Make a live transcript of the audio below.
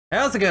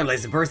How's it going,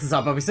 ladies and bros?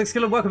 I'm Bobby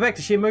Sixkilla. Welcome back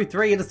to Shenmue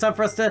 3, and it's time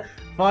for us to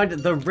find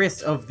the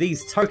rest of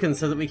these tokens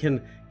so that we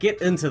can get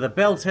into the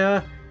bell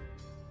tower.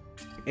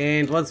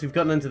 And once we've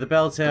gotten into the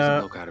bell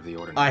tower, look out of the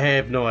ordinary. I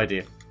have no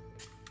idea.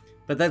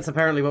 But that's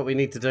apparently what we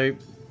need to do.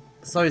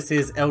 So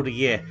says Elder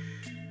Ye.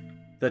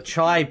 The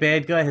Chai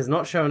bad guy has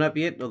not shown up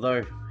yet,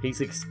 although he's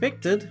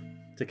expected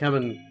to come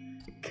and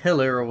kill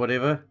her or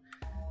whatever.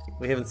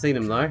 We haven't seen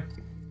him though.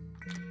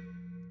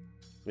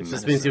 Which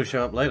just means he'll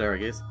show up later, I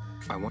guess.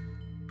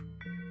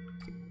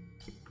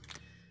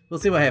 We'll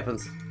see what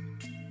happens.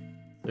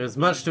 There's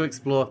much to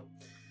explore.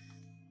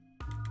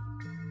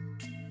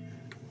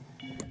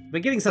 We're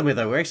getting somewhere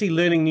though. We're actually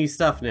learning new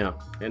stuff now.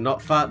 And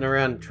not farting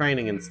around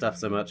training and stuff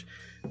so much.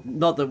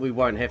 Not that we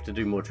won't have to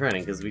do more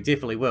training, because we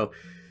definitely will.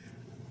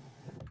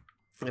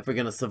 If we're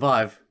going to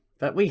survive.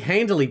 But we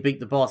handily beat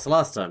the boss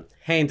last time.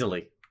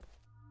 Handily.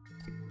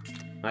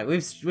 Like,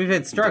 we've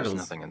had struggles.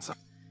 There's nothing inside.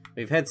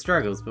 We've had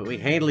struggles, but we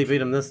handily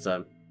beat him this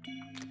time.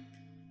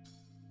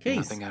 Keys.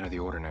 Nothing out of the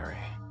ordinary.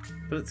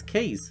 But it's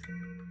keys.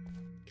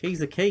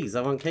 Keys are keys.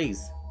 I want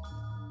keys.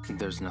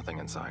 There's nothing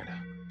inside.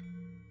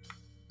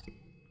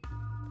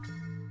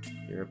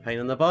 You're a pain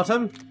in the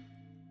bottom.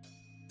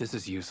 This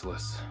is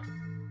useless.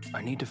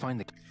 I need to find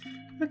the...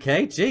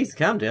 Okay, jeez,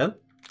 calm down.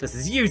 This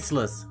is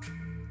useless.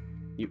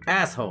 You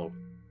asshole.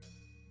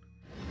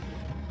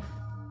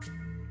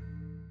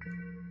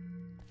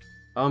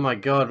 Oh my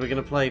god, we're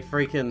gonna play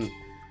freaking...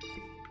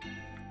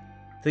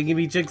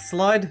 Thingy-me-jig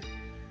slide?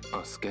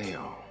 A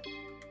scale.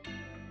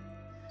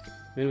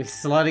 We're gonna be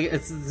sliding.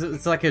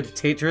 It's like a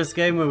Tetris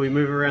game where we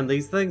move around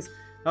these things.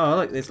 Oh,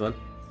 look, this one.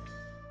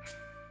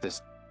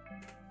 This...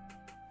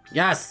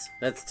 Yes!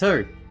 That's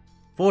 2.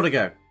 4 to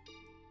go.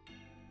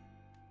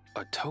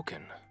 A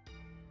token.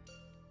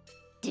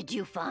 Did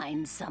you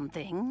find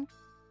something?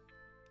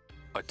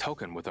 A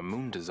token with a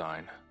moon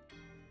design.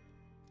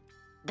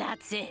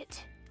 That's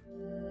it.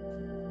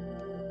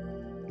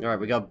 Alright,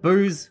 we got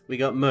booze, we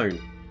got moon.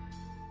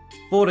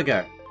 4 to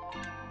go.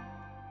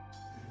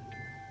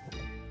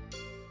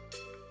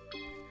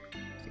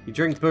 You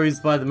drink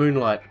booze by the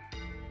moonlight.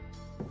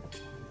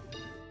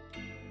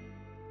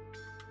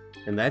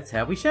 And that's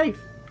how we shave.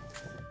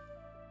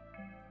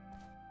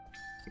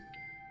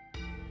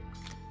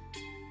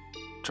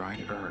 Dried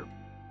herb.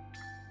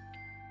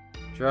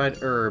 Dried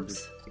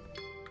herbs.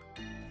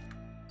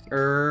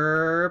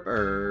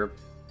 Herb.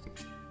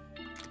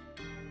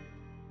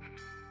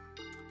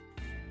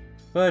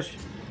 Push.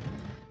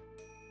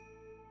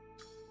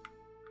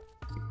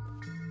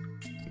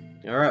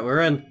 Alright, we're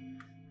in.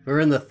 We're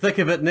in the thick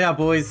of it now,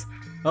 boys.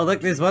 Oh,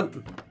 look, there's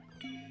one.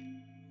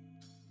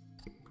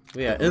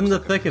 We are in the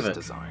thick of it.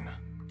 Design.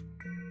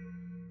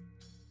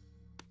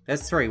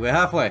 That's 3. We're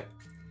halfway.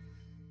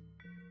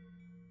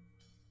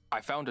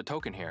 I found a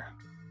token here.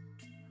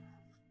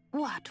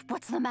 What?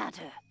 What's the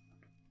matter?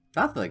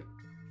 Nothing.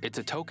 It's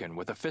a token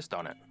with a fist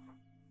on it.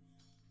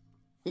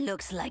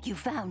 Looks like you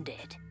found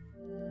it.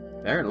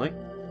 Apparently.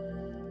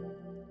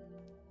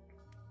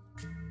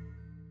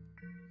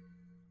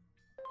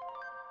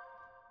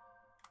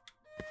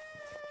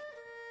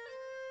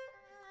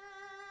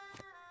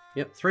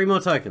 Yep, 3 more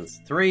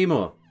tokens. 3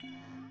 more.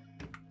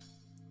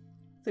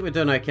 I think we're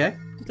doing okay.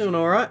 We're doing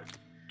alright.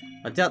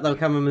 I doubt they'll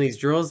come in these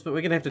drawers, but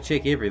we're gonna have to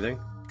check everything.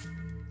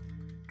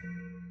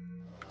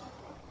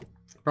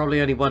 Probably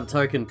only 1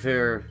 token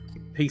per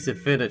piece of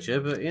furniture,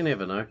 but you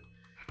never know.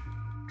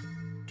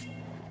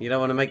 You don't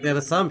want to make that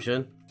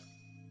assumption.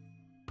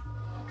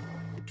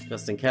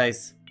 Just in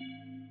case.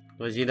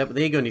 Otherwise you end up with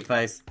egg on your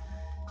face.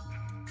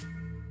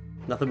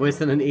 Nothing worse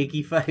than an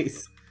eggy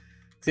face.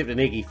 Except an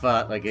eggy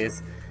fart, I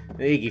guess. An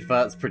eggy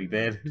fart's pretty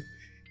bad.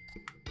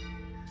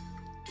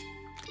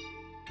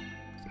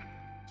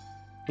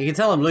 You can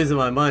tell I'm losing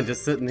my mind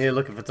just sitting here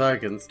looking for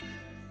tokens.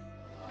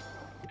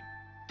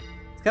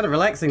 It's kind of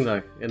relaxing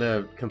though, in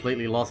a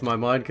completely lost my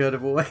mind kind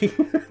of a way.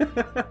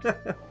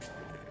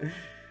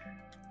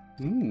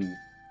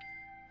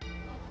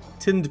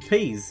 Tinned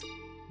peas.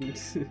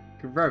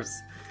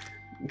 Gross.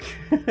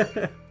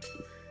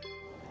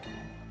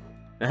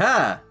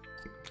 Aha!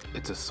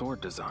 It's a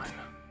sword design.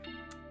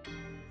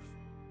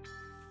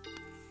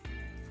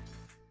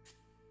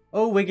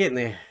 Oh, we're getting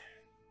there.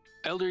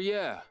 Elder,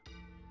 yeah.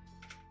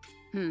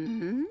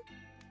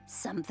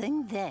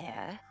 Something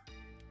there?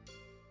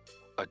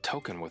 A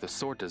token with a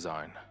sword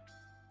design.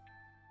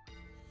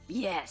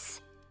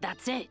 Yes,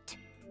 that's it.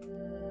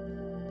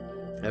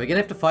 Are we gonna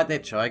have to fight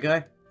that Chai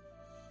guy?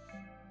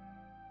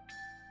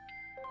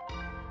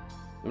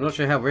 I'm not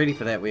sure how ready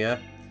for that we are.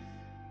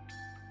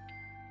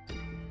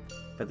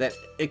 But that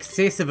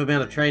excessive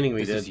amount of training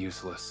we did, This is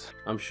useless.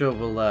 I'm sure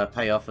will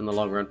pay off in the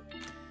long run.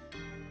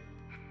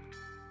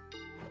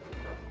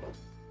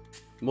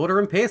 Mortar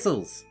and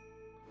pestles.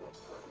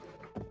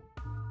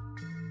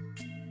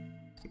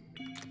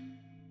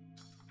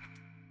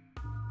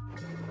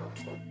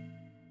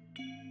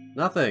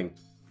 Nothing.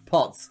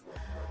 Pots,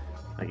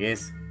 I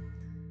guess.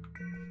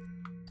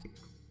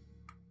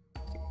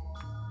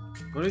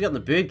 What do we got in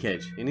the bird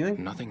cage?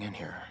 Anything? Nothing in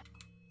here.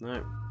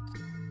 No.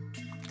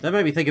 That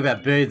made me think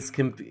about birds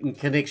in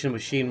connection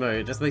with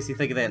Shenmue. It just makes me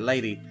think of that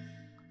lady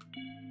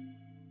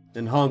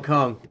in Hong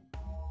Kong.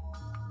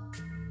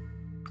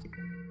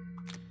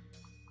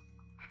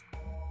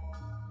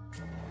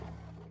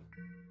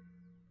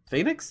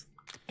 Phoenix?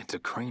 It's a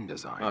crane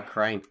design. Oh,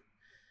 crane.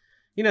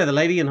 You know the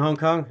lady in Hong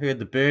Kong who had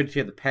the bird, she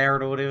had the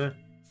parrot or whatever?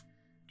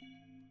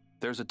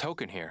 There's a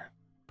token here.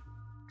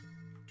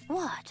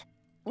 What?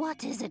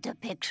 What is it a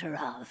picture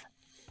of?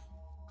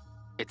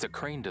 It's a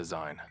crane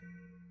design.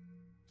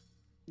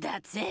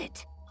 That's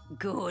it.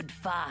 Good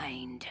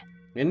find.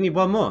 We need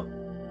one more.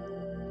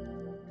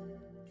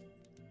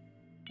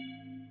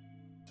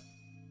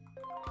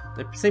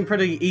 They seem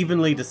pretty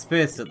evenly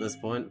dispersed at this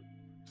point.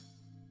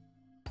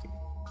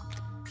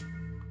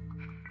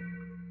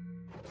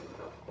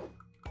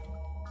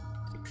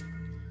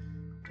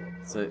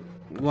 So,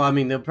 well, I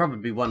mean, there'll probably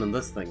be one in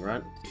this thing,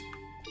 right?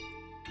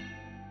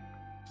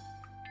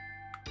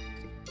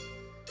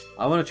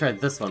 I want to try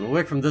this one. We'll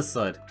work from this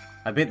side.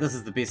 I bet this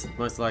is the best,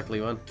 most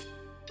likely one.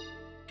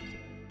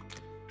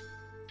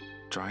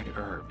 Dried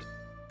herbs.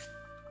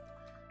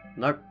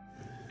 Nope.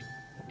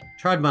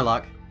 Tried my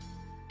luck.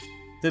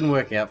 Didn't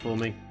work out for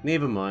me.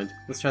 Never mind.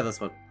 Let's try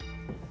this one.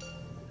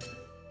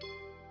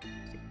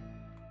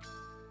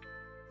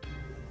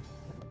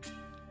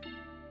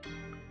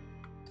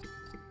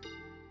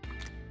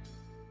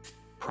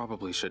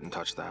 Probably shouldn't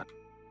touch that.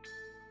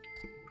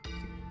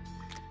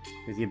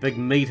 With your big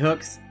meat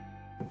hooks.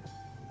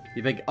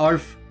 Your big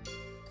oaf.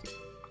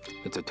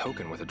 It's a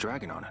token with a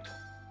dragon on it.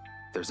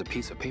 There's a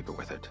piece of paper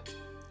with it.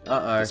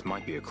 Uh-oh. This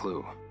might be a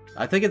clue.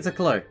 I think it's a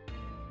clue.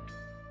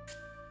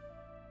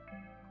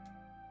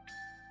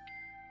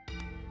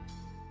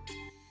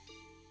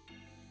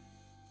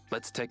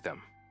 Let's take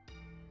them.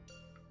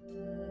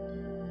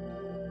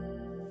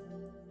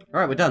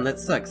 Alright, we're done.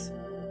 That's 6.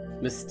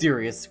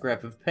 Mysterious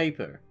scrap of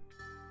paper.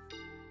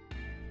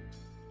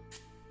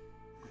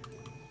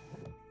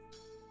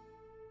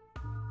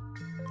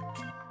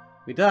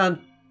 We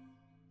done.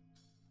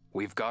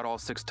 We've got all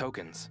 6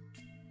 tokens.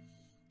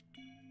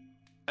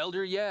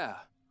 Elder, yeah.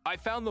 I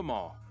found them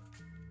all.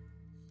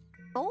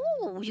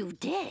 Oh, you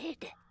did?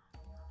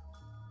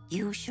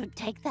 You should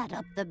take that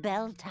up the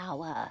bell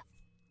tower.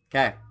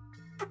 Okay.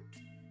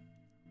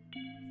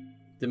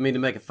 Didn't mean to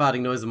make a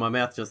farting noise in my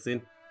mouth just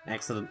then.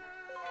 Accident.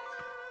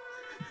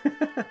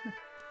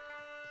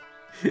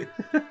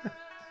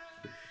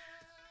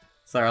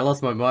 Sorry, I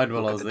lost my mind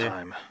while I was there.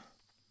 Time.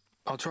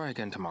 I'll try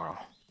again tomorrow.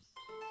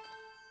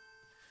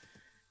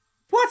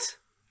 What?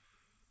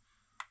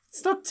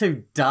 It's not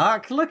too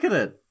dark. Look at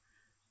it.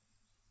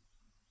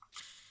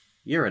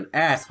 You're an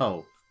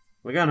asshole.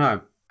 We're going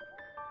home.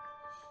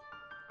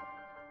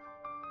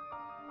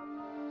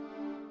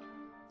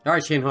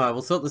 Alright, Shenhua,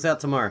 we'll sort this out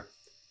tomorrow.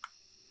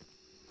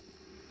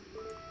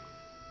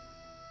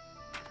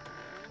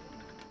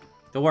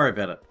 Don't worry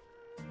about it.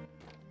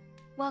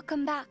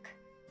 Welcome back.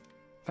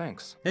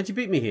 Thanks. How'd you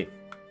beat me here?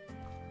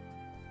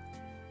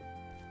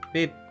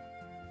 Bed.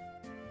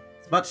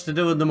 It's much to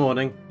do in the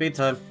morning.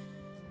 Bedtime.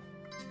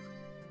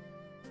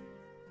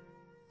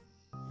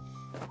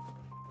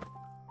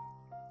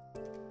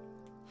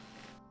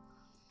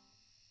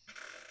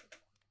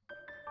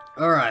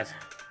 Alright.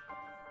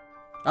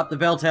 Up the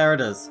bell tower it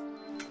is.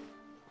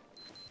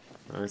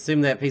 I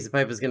assume that piece of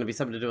paper is going to be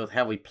something to do with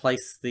how we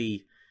place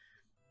the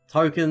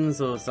tokens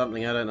or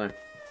something, I don't know.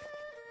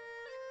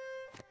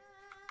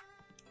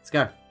 Let's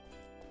go.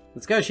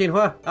 Let's go,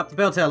 Shenhua. Up the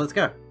bell tower, let's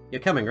go.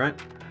 You're coming, right?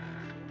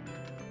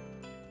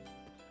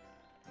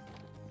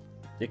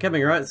 You're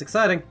coming, right? It's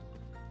exciting.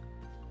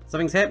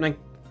 Something's happening.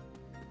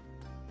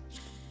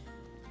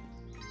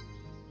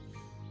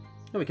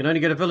 Oh, we can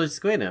only go to Village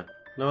Square now.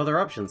 No other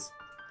options.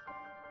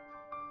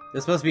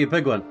 This must be a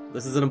big one.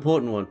 This is an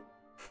important one.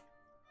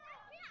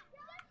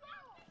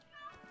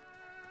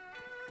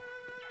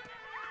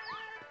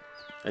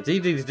 I do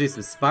need to do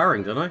some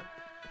sparring, don't I?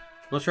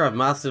 Not sure I've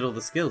mastered all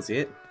the skills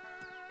yet.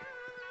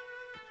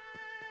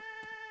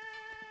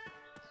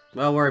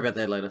 Well, I'll worry about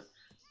that later.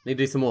 Need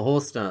to do some more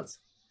horse stance.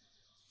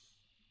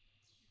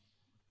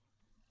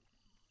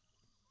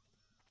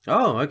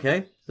 Oh,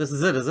 okay. This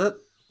is it, is it?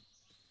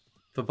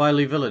 For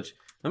Bailu Village.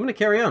 I'm going to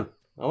carry on.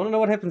 I want to know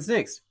what happens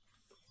next.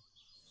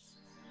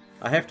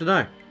 I have to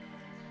know.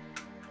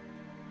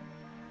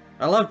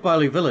 I loved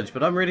Bailu Village,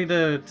 but I'm ready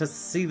to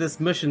see this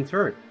mission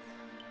through.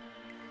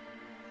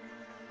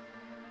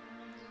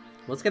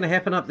 What's going to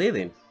happen up there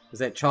then? Is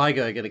that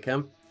Chigo going to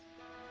come?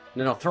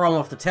 And then I'll throw him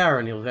off the tower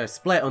and he'll go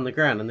splat on the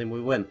ground and then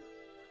we win.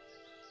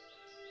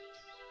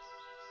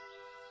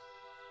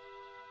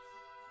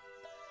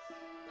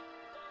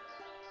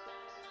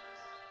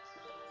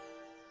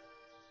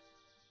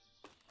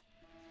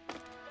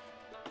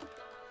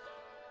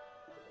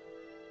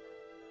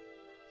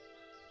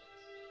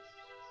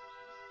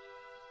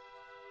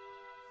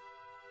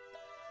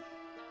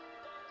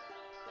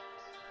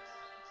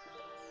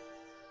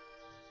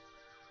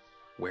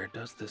 Where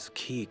does this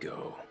key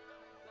go?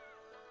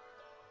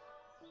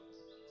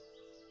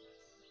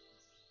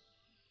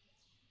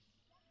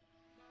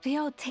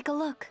 Ryo, take a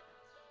look.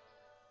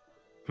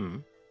 Hmm?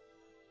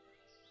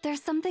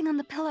 There's something on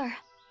the pillar.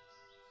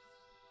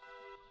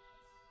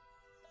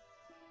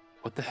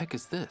 What the heck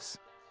is this?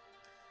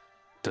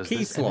 Does Key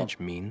this slot. image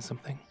mean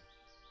something?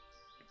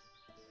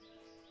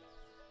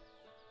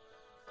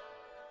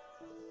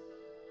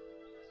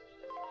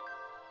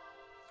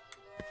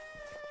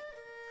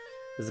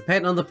 There's a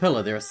pattern on the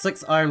pillar. There are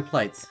 6 iron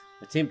plates.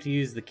 Attempt to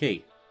use the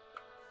key.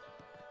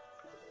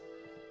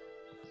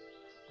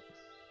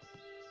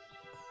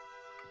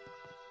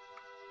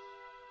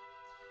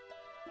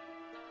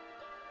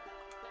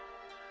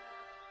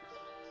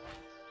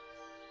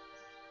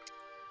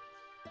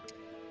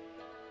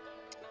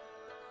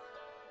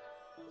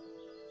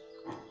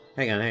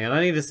 Hang on, I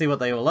need to see what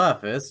they all are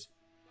first.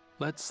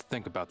 Let's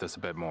think about this a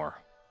bit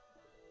more.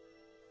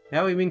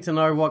 How are we meant to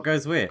know what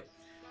goes where?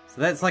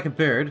 So that's like a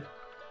bird.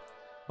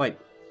 Wait,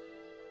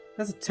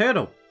 that's a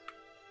turtle.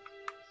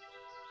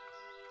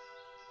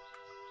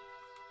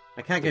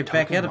 I can't go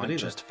back out of it might either.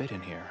 just fit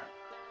in here.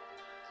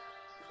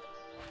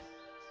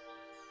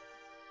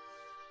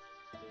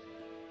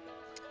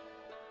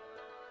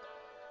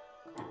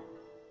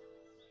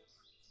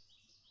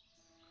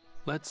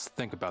 Let's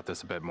think about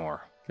this a bit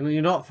more. Can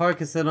you not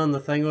focus in on the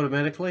thing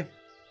automatically?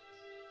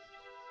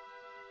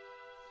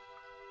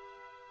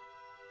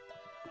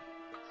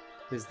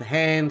 There's the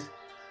hand.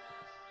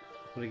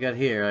 What do we got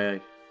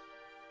here?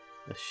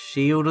 A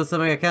shield or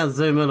something? I can't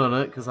zoom in on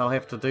it because I'll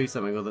have to do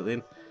something with it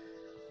then.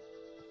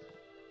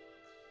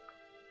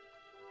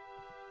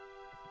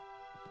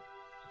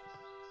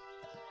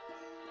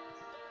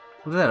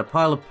 What is that? A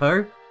pile of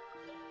poo?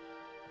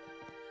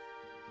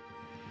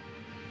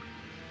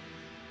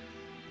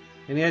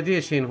 Any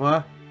idea,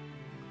 Shenhua?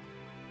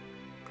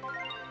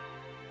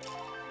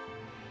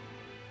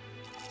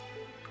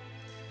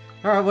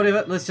 Alright,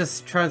 whatever. Let's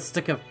just try and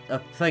stick a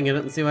thing in it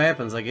and see what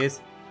happens, I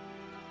guess.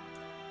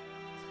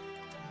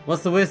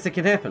 What's the worst that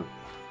can happen?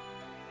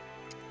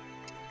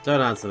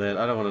 Don't answer that.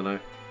 I don't want to know.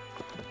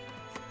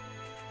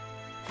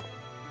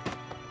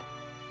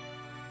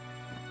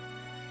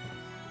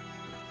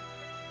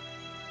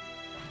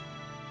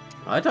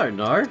 I don't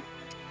know.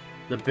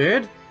 The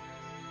bird?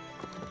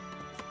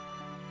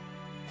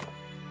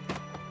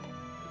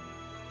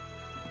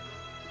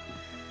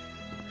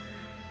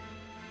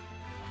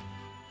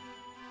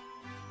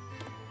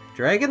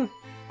 Dragon?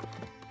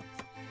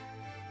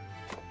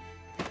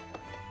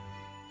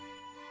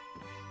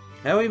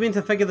 How are we meant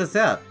to figure this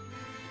out?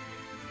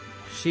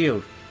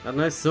 Shield. I don't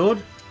know,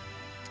 sword?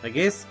 I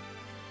guess?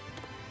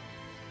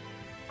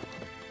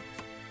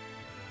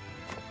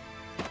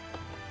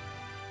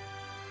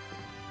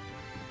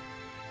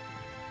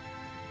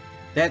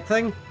 That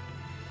thing?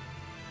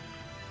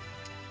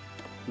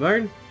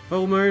 Moon?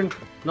 Full moon?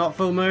 Not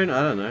full moon?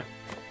 I don't know.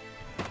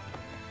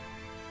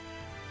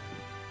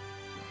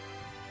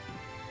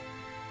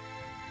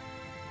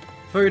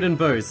 Food and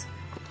booze.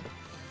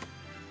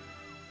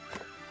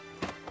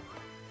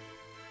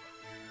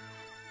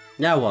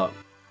 Now what?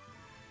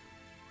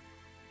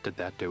 Did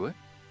that do it?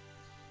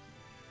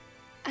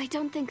 I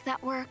don't think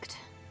that worked.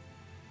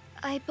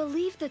 I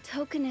believe the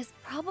token is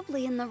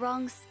probably in the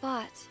wrong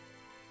spot.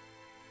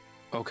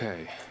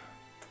 Okay,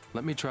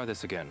 let me try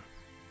this again.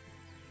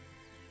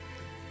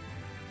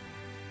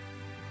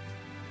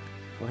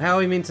 Well, how are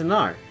we meant to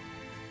know?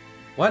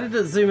 Why did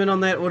it zoom in on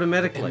that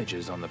automatically?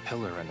 Images on the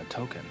pillar and the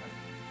token.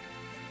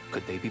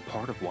 Could they be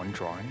part of one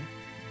drawing?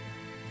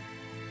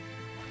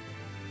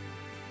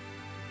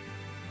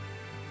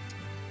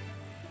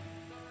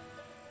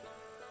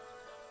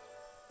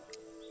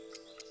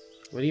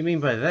 What do you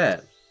mean by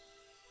that?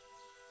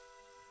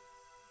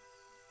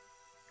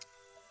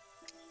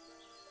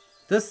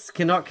 This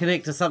cannot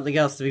connect to something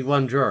else to be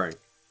one drawing.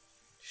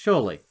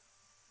 Surely.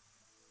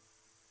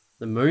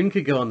 The moon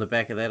could go on the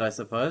back of that, I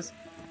suppose.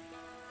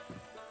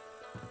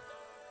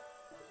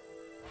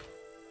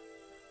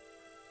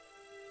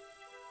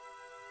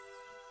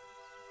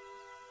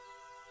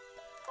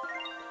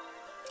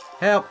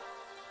 Help!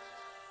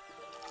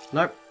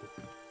 Nope.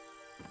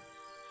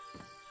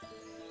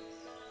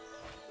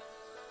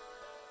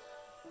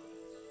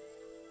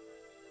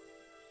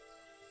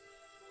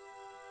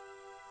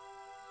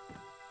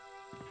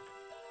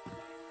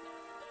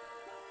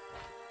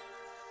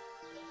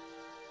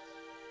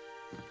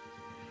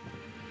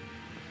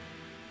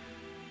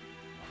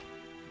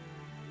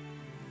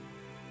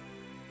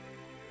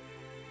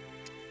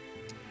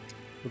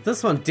 Well,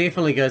 this one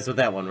definitely goes with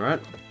that one, right?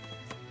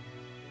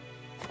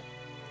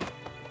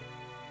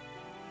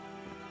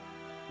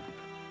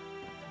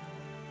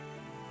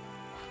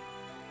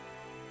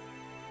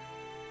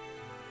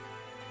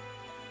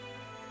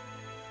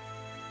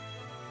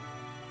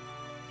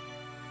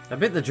 I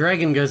bet the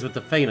dragon goes with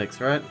the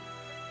phoenix, right?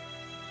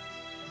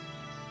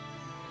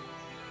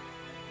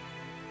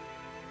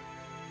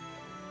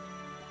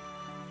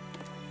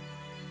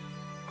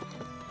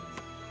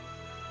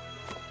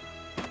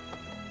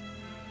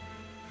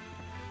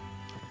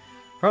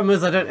 Problem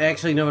is I don't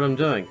actually know what I'm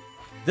doing.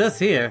 This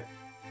here,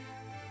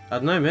 I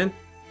don't know, man.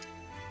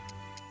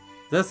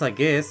 This, I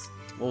guess.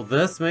 Or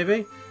this,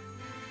 maybe?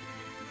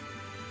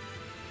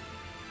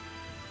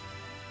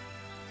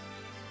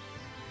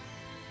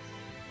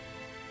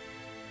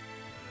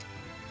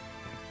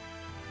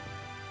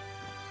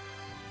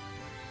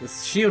 The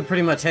shield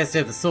pretty much has to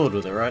have the sword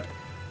with it, right?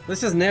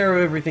 Let's just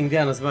narrow everything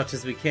down as much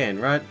as we can,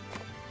 right?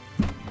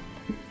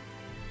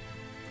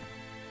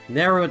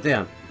 Narrow it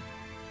down.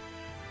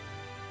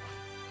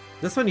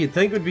 This one you'd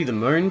think would be the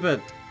moon,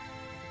 but...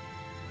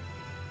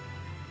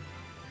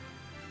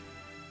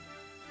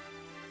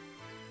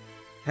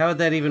 how would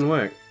that even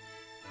work?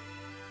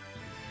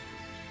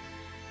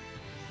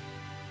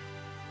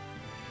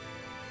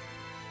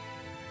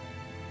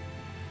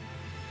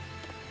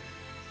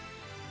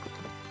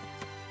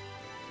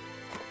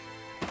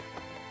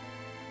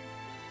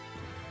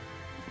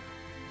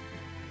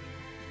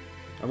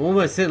 I'm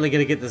almost certainly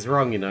gonna get this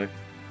wrong, you know.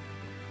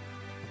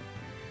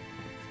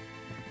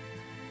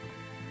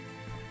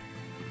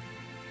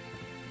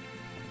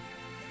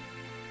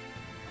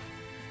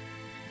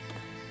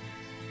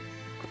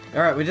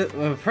 Alright,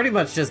 we're pretty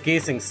much just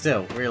guessing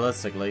still,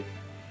 realistically.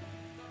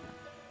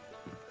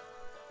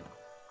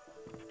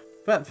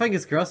 But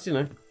fingers crossed, you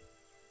know.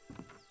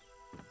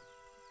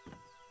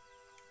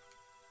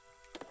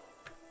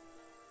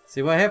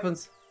 See what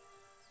happens.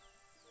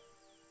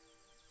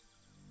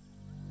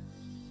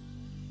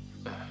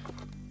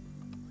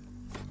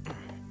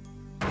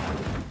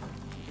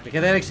 Okay,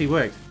 that actually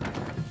worked.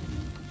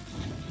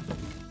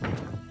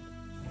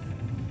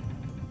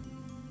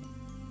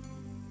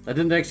 I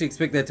didn't actually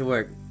expect that to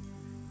work.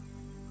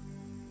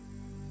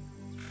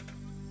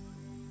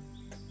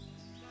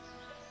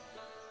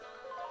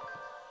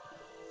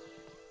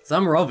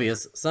 Some are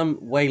obvious, some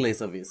way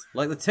less obvious.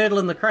 Like the turtle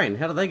and the crane,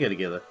 how do they go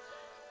together?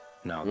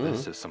 Now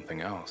this is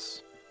something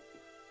else.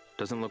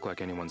 Doesn't look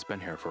like anyone's been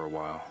here for a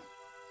while.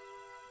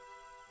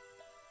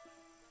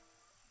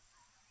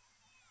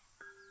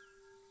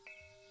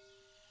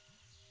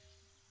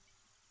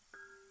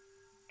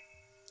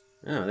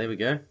 Oh, there we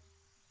go.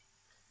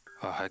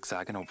 A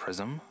hexagonal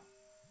prism?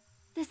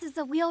 This is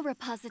a wheel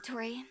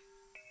repository.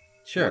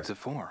 Sure. What's it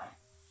for?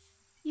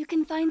 You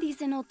can find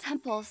these in old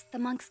temples. The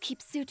monks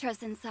keep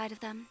sutras inside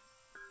of them.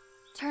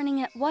 Turning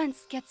it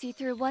once gets you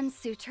through one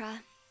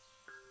sutra.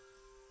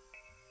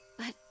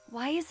 But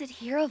why is it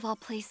here of all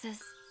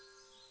places?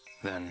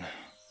 Then,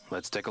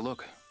 let's take a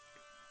look.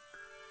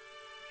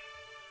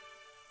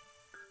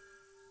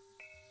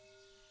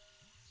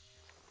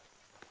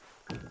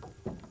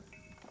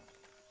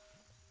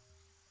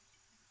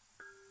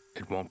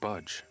 It won't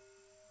budge.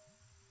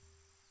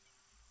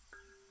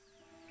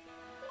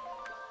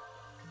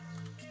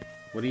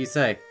 What do you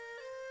say?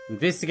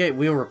 Investigate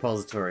wheel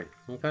repository.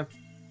 Okay.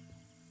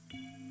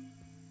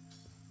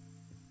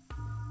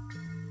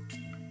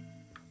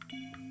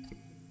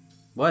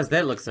 Why does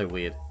that look so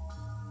weird?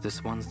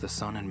 This one's the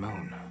sun and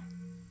moon.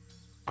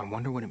 I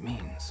wonder what it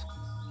means.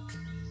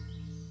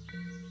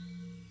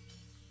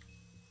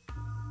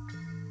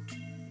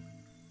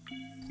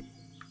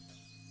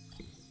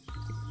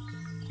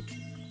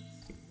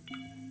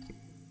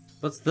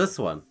 What's this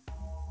one?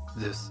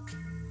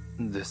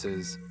 This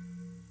is...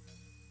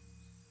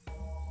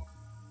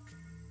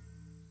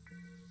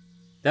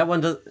 That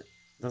one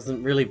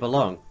doesn't really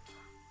belong.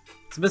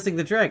 It's missing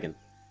the dragon.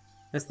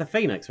 That's the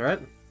phoenix, right?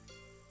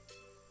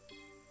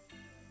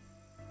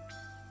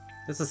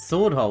 That's a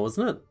sword hole,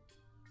 isn't it?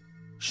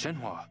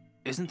 Shenmue,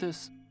 isn't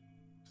this...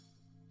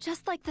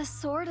 Just like the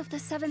sword of the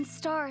 7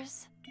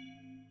 stars.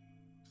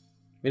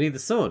 We need the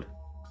sword.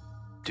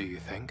 Do you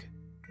think?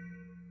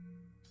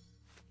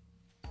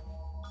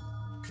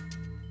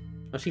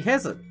 Oh, she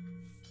has it.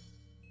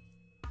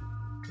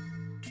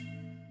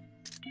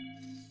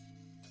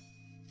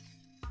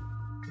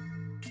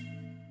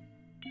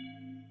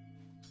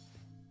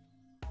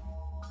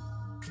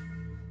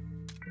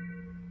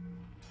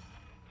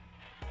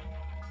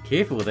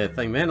 Careful with that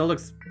thing, man. It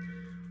looks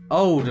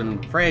old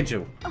and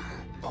fragile.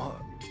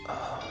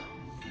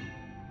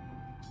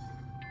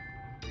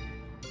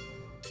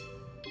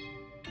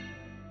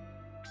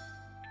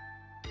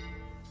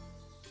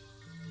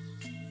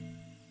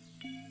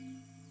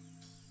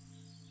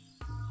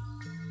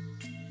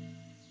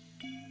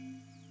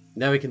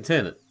 Now we can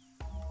turn it.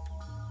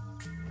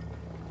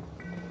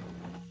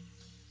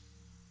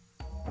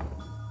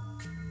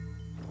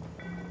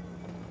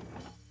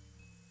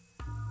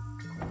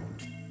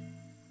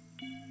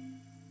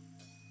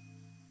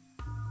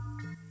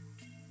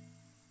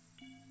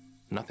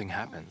 Nothing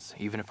happens,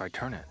 even if I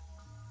turn it.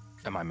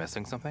 Am I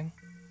missing something?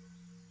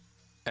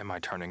 Am I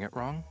turning it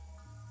wrong?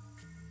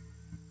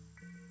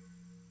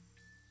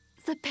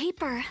 The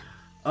paper.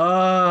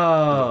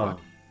 Oh.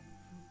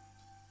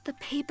 The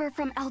paper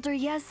from Elder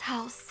Ye's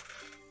house.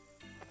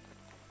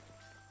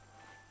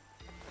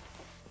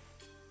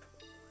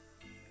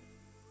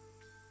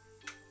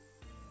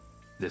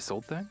 This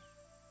old thing?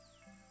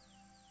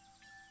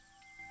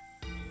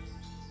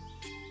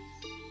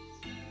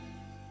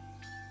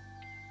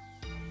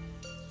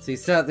 So you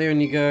start there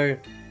and you go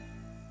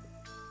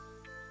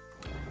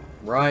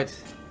right,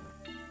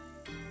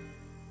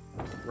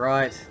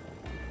 right.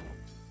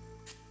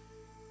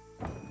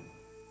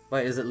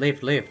 Wait, is it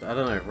left, left? I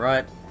don't know.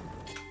 Right.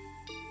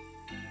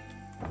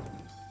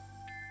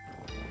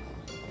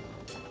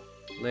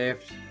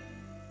 Left.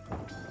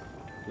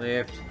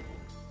 Left.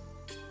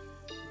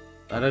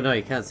 I don't know,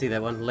 you can't see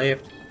that one.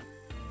 Left.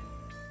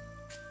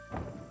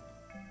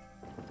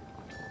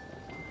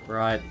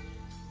 Right.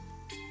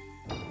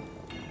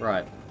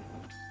 Right.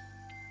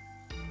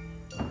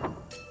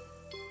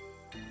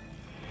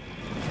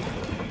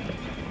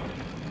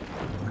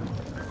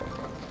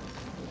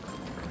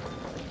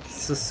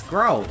 It's a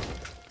scroll.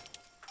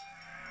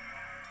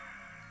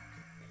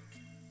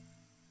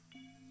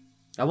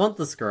 I want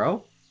the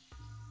scroll.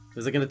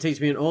 Is it going to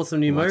teach me an awesome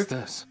new What's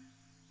move? this?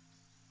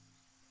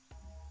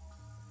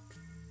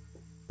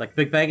 Like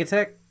Big Bang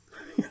Attack?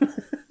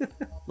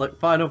 Like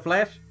Final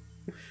Flash?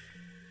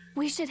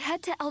 We should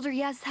head to Elder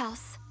Yez's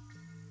house.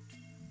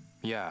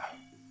 Yeah.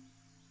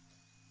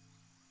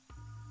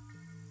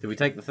 Did we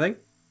take the thing?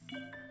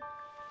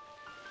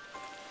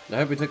 I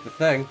hope we took the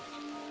thing.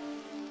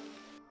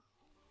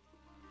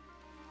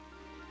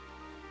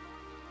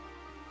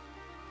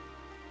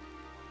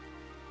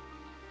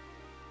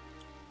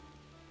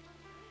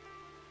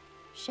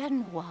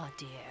 Shenmue,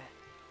 dear,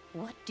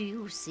 what do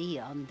you see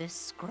on this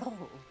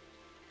scroll?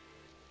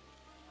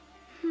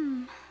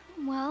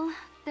 Well,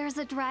 there's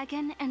a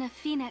dragon and a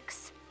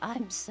phoenix.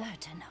 I'm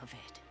certain of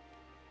it.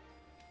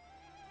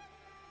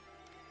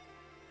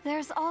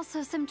 There's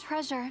also some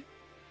treasure.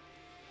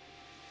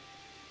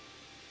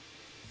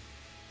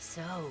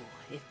 So,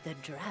 if the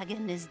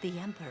dragon is the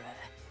emperor,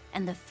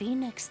 and the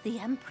phoenix the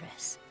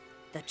empress,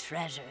 the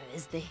treasure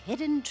is the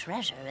hidden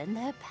treasure in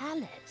their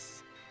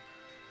palace.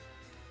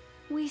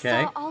 We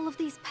Okay. saw all of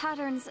these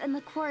patterns in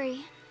the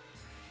quarry.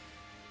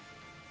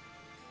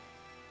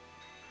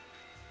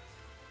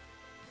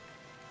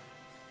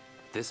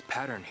 This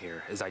pattern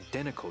here is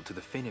identical to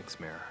the Phoenix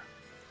mirror.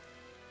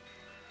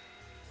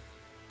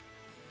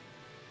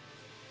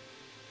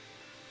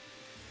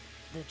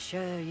 The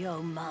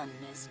Ryo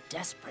is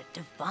desperate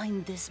to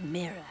find this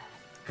mirror.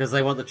 Because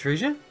they want the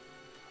treasure?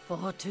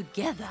 For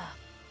together,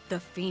 the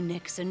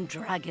phoenix and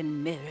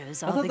dragon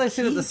mirrors are I thought the they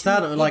said at key the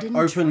start to it like hidden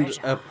opened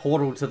treasure. a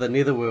portal to the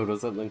netherworld or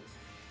something.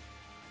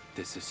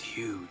 This is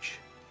huge.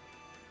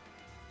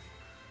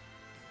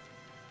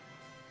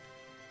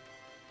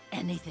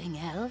 Anything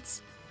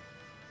else?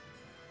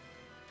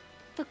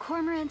 The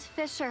cormorant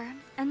fissure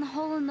and the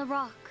hole in the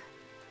rock.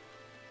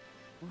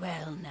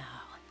 Well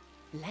now,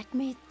 let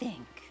me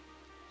think.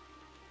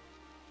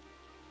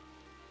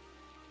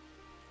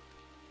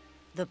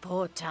 The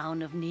port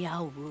town of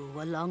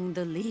Niaowu along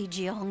the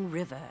Lijiang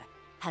River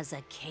has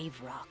a cave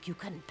rock you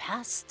can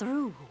pass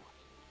through.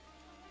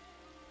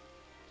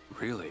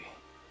 Really?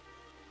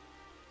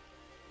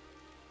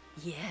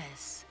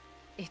 Yes,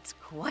 it's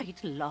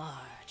quite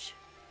large.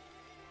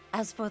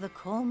 As for the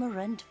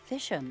cormorant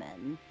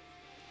fishermen...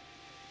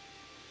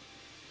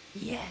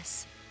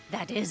 Yes,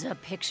 that is a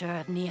picture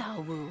of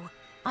Niaowu.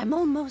 I'm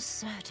almost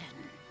certain.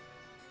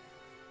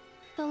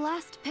 The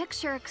last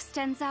picture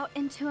extends out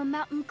into a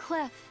mountain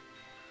cliff.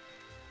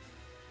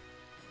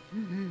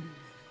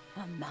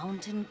 A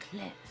mountain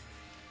cliff.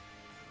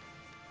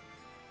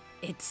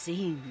 It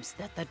seems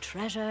that the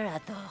treasure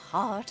at the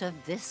heart of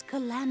this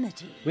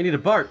calamity We need a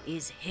boat.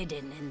 is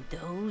hidden in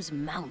those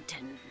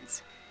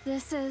mountains.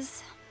 This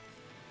is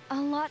a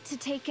lot to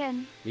take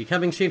in. You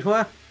coming,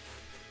 Shenhua?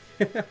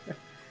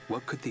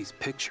 What could these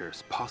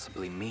pictures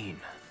possibly mean?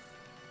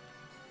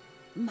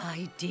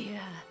 My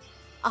dear,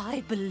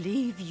 I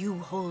believe you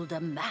hold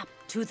a map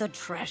to the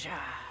treasure.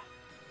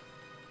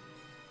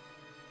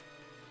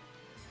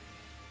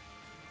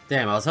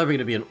 Damn, I was hoping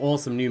it'd be an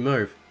awesome new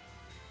move.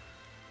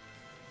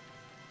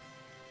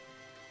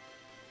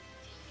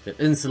 It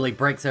instantly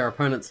breaks our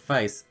opponent's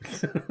face.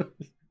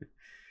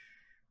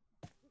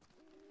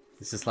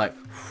 It's just like,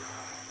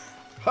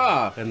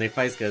 ha! And their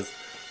face goes.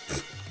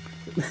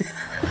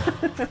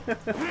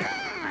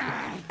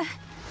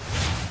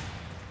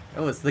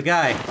 Oh, it's the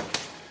guy.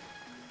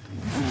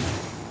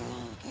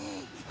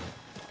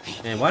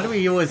 Man, why do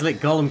we always let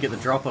Gollum get the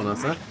drop on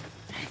us, huh?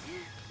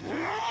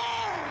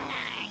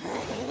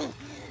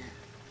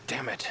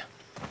 Damn it.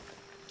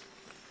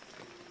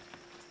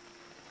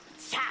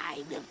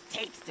 I will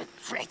take the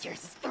treasure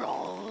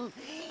scroll.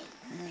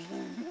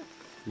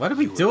 Why do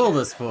we do all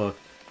this for?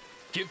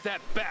 Give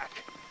that back!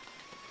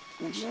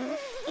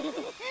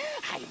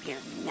 I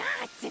will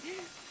not,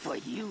 for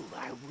you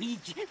are weak,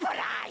 but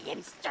I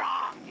am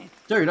strong.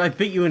 Dude, I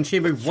beat you in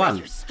Shenmue 1.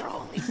 Treasure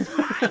scroll is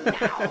mine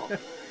now.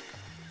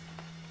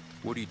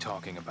 What are you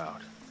talking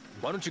about?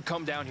 Why don't you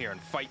come down here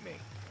and fight me?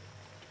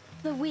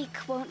 The weak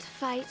won't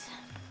fight.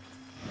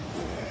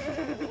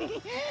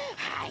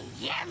 I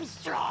am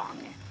strong.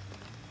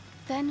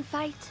 Then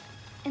fight,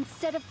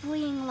 instead of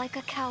fleeing like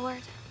a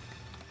coward.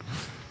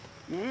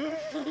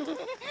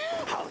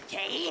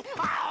 Okay,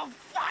 I'll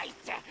fight.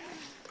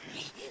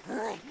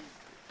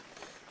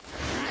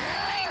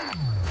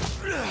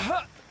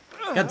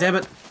 God damn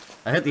it.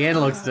 I hit the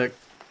analog stick.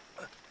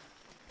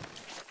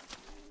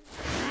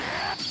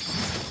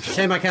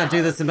 Shame I can't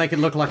do this and make it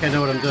look like I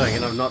know what I'm doing,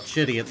 and I'm not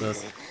shitty at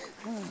this.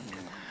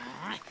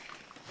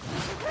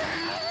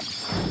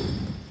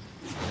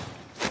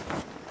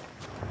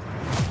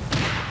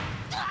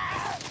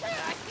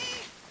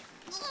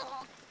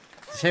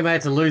 Shame I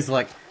had to lose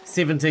like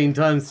 17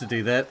 times to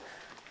do that.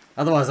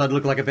 Otherwise I'd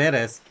look like a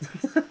badass.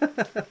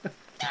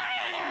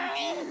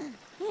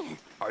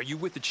 Are you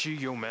with the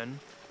Chiyo men?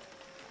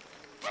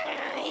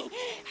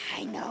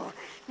 I know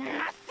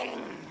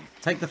nothing.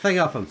 Take the thing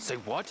off him. Say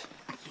what?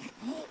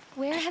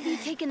 Where have you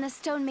taken the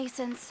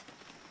stonemasons?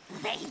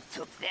 They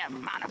took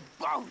them on a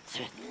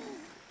boat.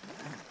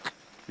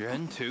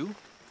 Yen too?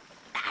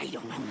 I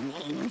don't know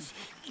names.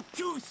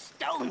 2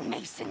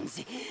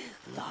 stonemasons.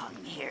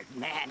 Long-haired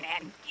man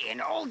and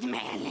an old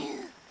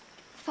man.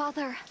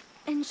 Father,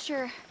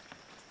 ensure.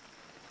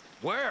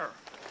 Where?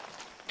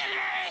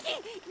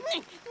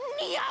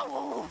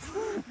 Niao.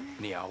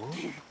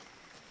 Niao?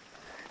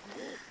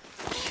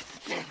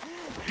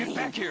 Get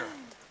back here!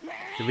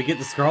 Did we get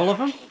the scroll of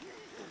him?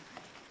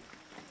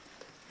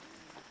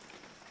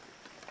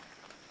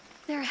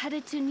 They're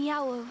headed to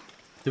Niao.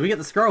 Did we get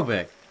the scroll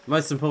back?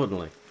 Most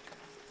importantly.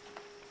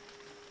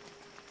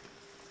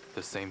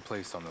 The same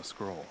place on the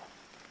scroll.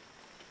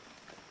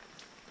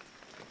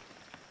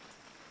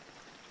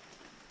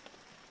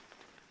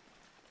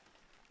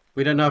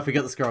 We don't know if we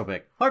got the scroll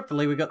back.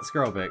 Hopefully we got the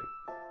scroll back.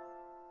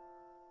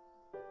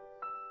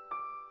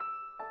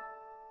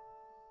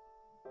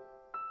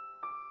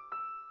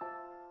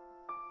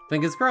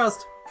 Fingers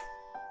crossed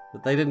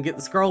that they didn't get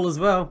the scroll as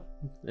well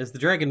as the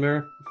dragon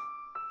mirror.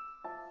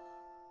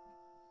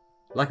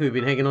 Lucky we've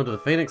been hanging onto the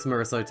phoenix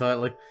mirror so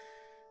tightly,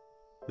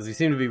 because we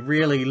seem to be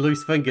really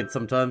loose-fingered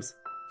sometimes.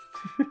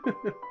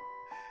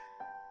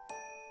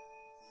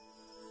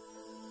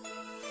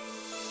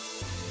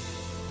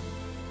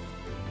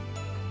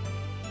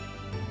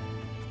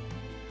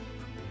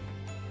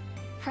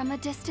 From a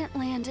distant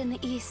land in the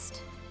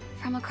east,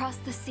 from across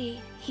the sea,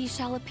 he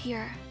shall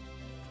appear.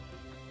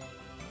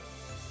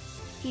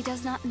 He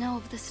does not know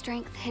of the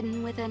strength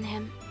hidden within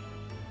him.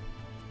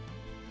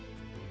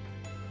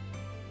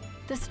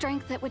 The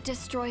strength that would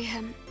destroy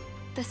him.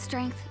 The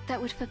strength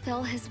that would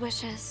fulfill his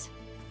wishes.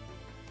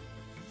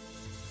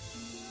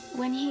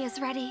 When he is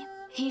ready,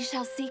 he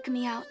shall seek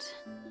me out.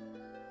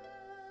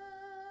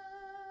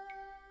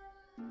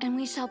 And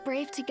we shall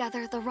brave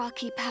together the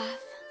rocky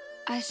path.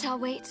 I shall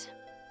wait.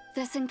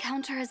 This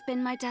encounter has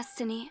been my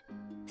destiny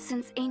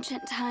since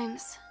ancient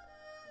times.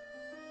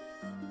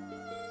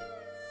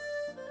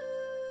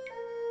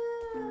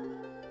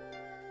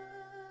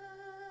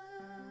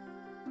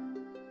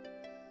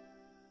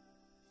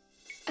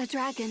 A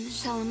dragon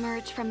shall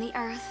emerge from the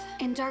earth,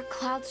 and dark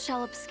clouds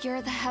shall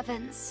obscure the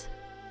heavens.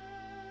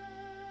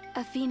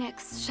 A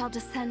phoenix shall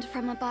descend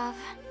from above.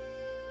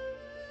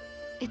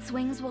 Its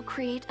wings will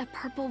create a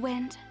purple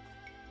wind.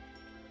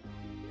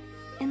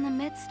 In the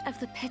midst of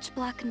the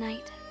pitch-black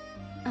night,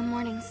 a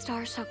morning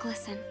star shall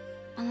glisten,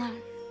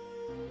 alone.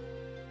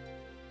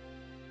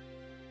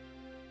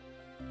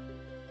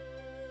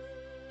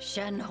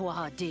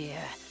 Shenhua,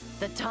 dear,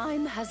 the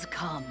time has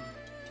come.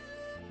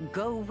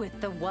 Go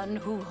with the one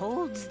who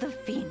holds the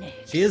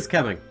phoenix. She is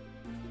coming.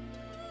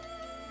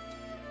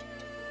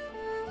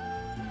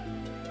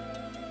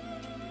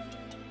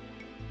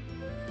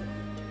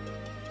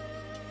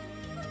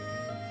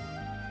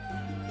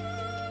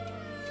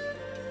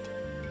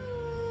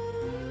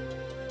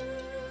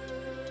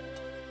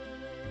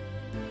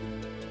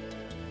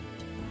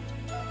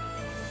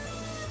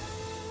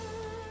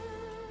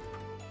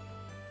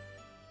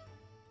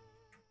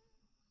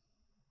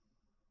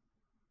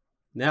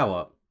 Now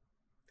what?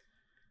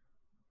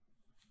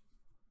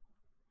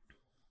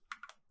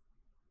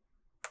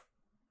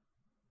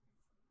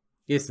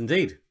 Yes,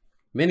 indeed.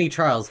 Many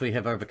trials we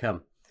have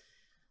overcome.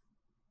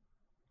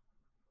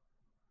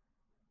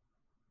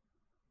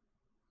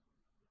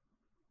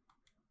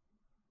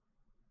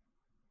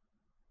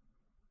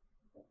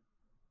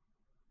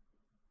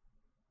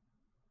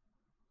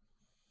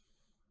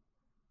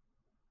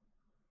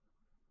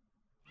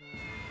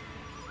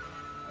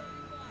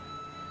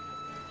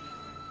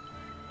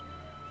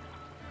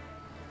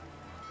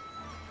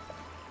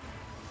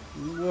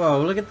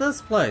 Whoa, look at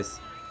this place.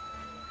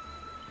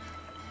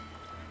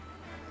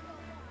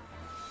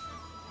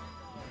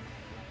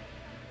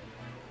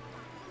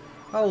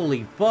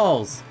 Holy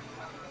balls.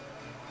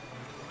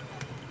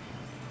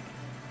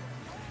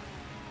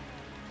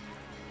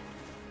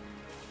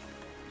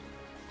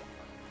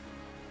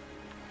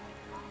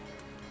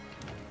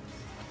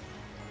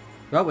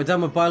 Right, we're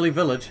done with Bailu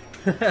Village.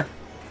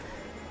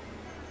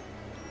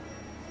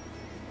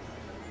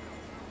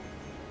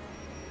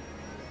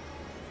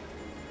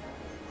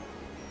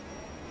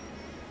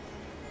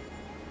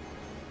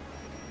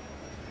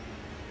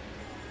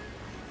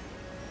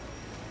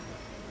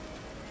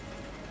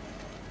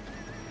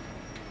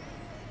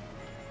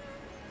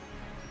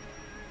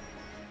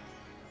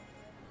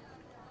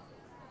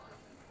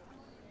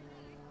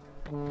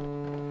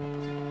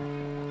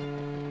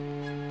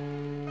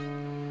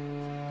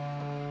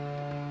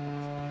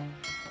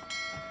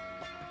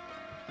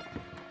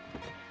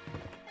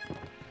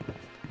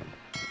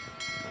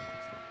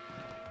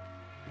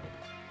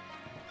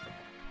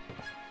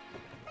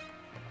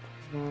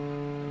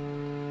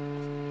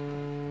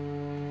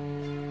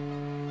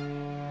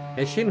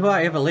 Has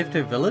Shenhua ever left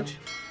her village?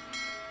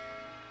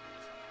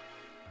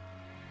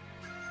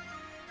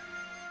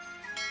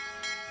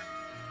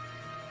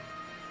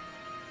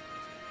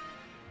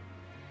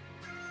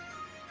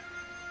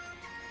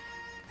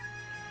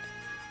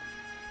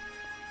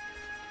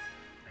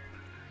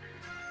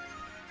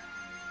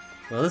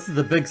 Well, this is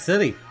the big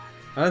city.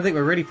 I don't think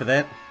we're ready for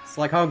that. It's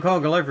like Hong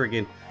Kong all over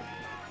again.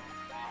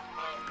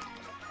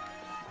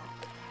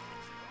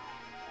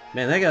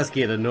 Man, that guy's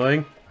getting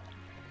annoying.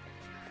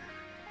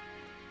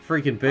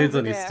 Freaking birds Over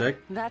on your there,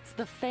 stick. That's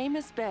the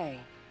famous bay.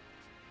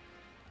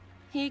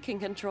 He can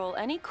control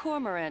any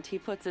cormorant he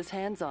puts his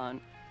hands on.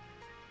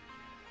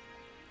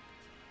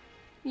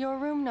 Your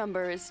room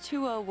number is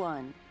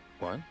 201.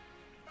 What?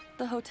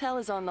 The hotel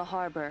is on the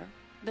harbor.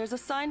 There's a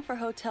sign for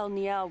Hotel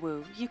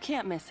Niaowu. You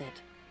can't miss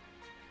it.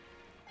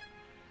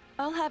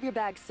 I'll have your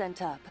bags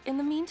sent up. In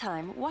the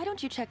meantime, why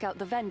don't you check out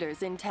the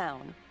vendors in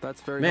town?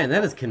 That's very Man, that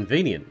helpful. is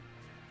convenient.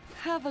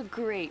 Have a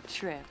great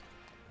trip.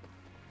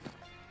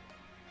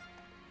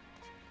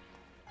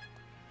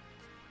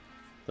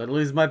 Don't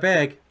lose my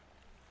bag.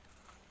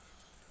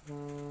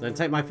 Don't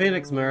take my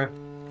Phoenix mirror.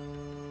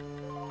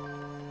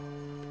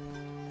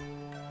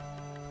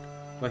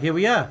 Well, here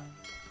we are.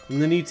 In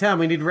the new town.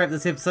 We need to wrap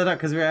this episode up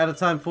because we're out of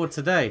time for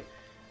today.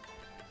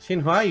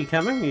 Shenhua, are you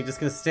coming? Or are you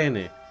just going to stand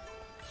there?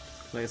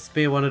 Like a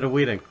spare one at a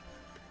wedding.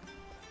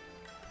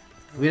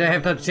 We don't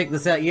have time to check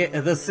this out yet,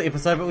 this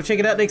episode, but we'll check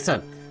it out next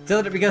time. Till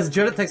then, if you guys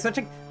enjoyed it, thanks for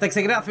watching. Thanks for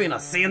checking it out for me, and I'll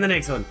see you in the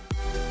next one.